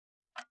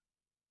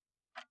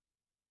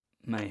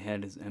My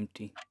head is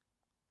empty.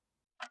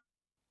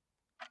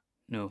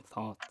 No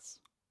thoughts.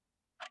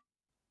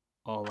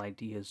 All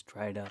ideas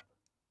dried up.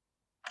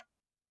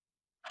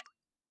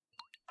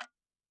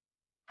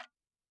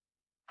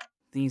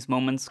 These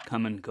moments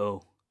come and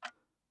go.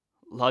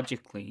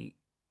 Logically,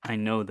 I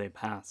know they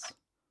pass.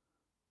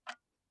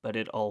 But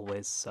it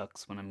always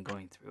sucks when I'm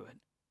going through it.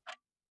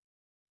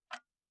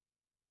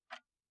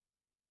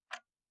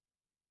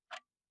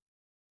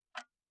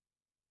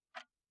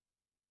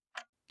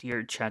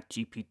 Dear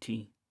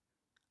ChatGPT,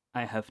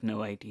 I have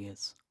no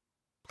ideas.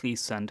 Please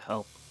send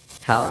help.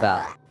 How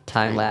about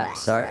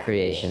time-lapse art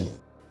creation?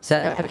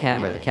 Set up a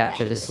camera to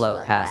capture the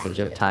slow passage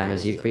of time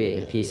as you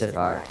create a piece of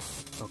art.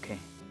 Okay,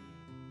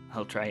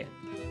 I'll try it.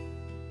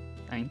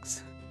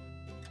 Thanks.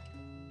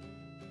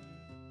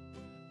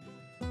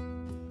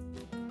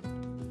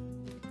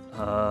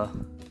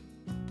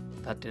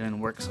 That didn't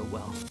work so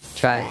well.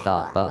 Try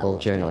thought bubble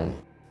journaling.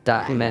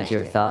 Document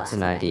your thoughts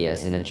and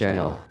ideas in a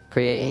journal,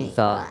 creating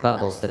thought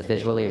bubbles that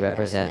visually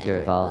represent your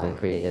evolving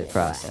creative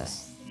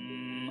process.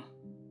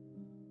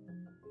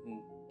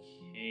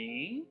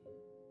 Okay.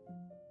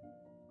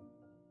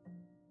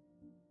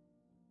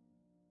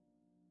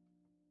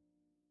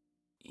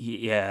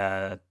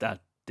 Yeah, that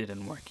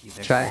didn't work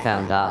either. Try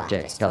found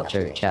object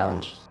sculpture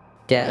challenge.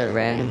 Gather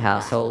random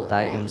household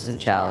items and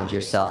challenge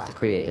yourself to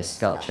create a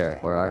sculpture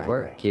or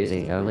artwork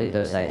using only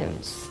those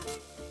items.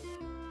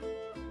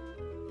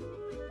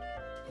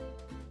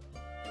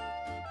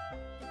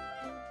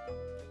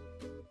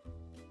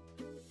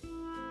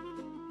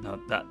 No,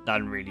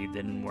 that really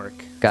didn't work.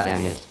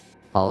 Dang it.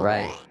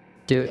 Alright.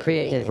 Do a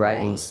creative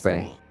writing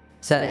sprint.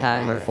 Set a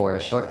timer for a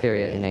short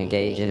period and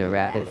engage in a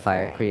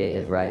rapid-fire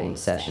creative writing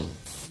session.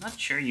 Not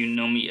sure you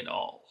know me at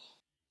all.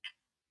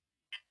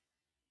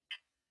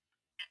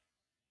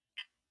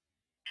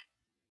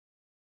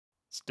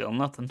 Still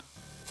nothing.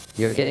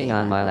 You're getting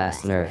on my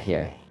last nerve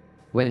here.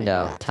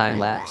 Window,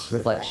 time-lapse,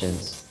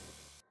 reflections.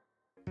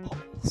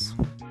 Balls.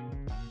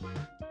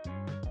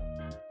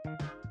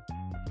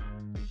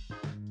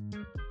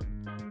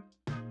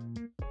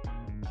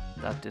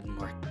 That didn't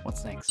work.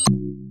 What's next?